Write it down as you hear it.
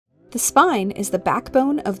The spine is the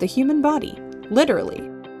backbone of the human body, literally.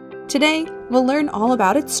 Today, we'll learn all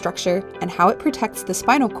about its structure and how it protects the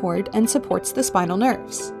spinal cord and supports the spinal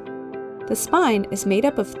nerves. The spine is made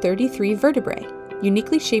up of 33 vertebrae,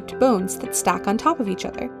 uniquely shaped bones that stack on top of each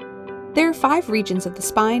other. There are 5 regions of the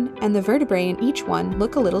spine, and the vertebrae in each one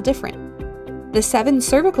look a little different. The 7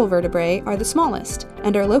 cervical vertebrae are the smallest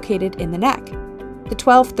and are located in the neck. The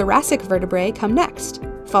 12 thoracic vertebrae come next,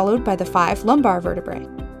 followed by the 5 lumbar vertebrae.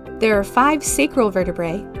 There are 5 sacral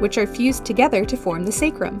vertebrae, which are fused together to form the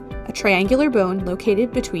sacrum, a triangular bone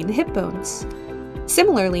located between the hip bones.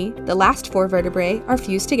 Similarly, the last 4 vertebrae are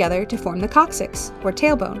fused together to form the coccyx, or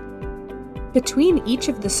tailbone. Between each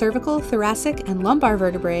of the cervical, thoracic, and lumbar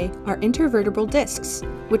vertebrae are intervertebral discs,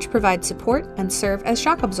 which provide support and serve as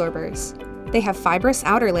shock absorbers. They have fibrous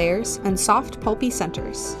outer layers and soft, pulpy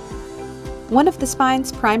centers. One of the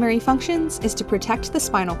spine's primary functions is to protect the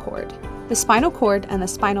spinal cord. The spinal cord and the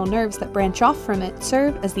spinal nerves that branch off from it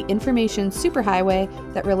serve as the information superhighway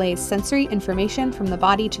that relays sensory information from the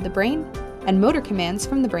body to the brain and motor commands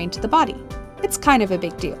from the brain to the body. It's kind of a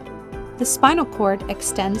big deal. The spinal cord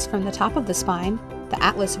extends from the top of the spine, the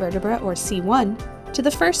atlas vertebra or C1, to the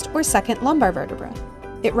first or second lumbar vertebra.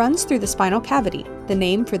 It runs through the spinal cavity, the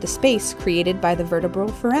name for the space created by the vertebral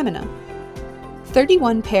foramina.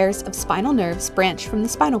 31 pairs of spinal nerves branch from the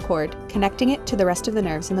spinal cord, connecting it to the rest of the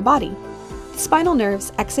nerves in the body. The spinal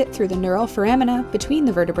nerves exit through the neural foramina between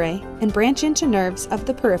the vertebrae and branch into nerves of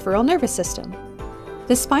the peripheral nervous system.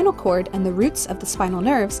 The spinal cord and the roots of the spinal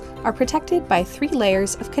nerves are protected by 3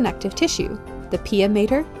 layers of connective tissue: the pia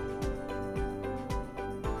mater,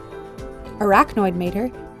 arachnoid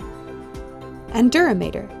mater, and dura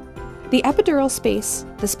mater. The epidural space,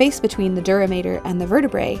 the space between the dura mater and the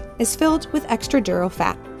vertebrae, is filled with extradural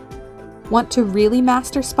fat. Want to really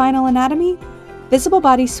master spinal anatomy? Visible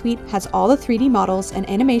Body Suite has all the 3D models and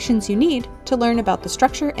animations you need to learn about the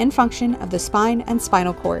structure and function of the spine and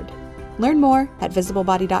spinal cord. Learn more at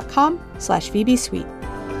visiblebody.com/VBSuite.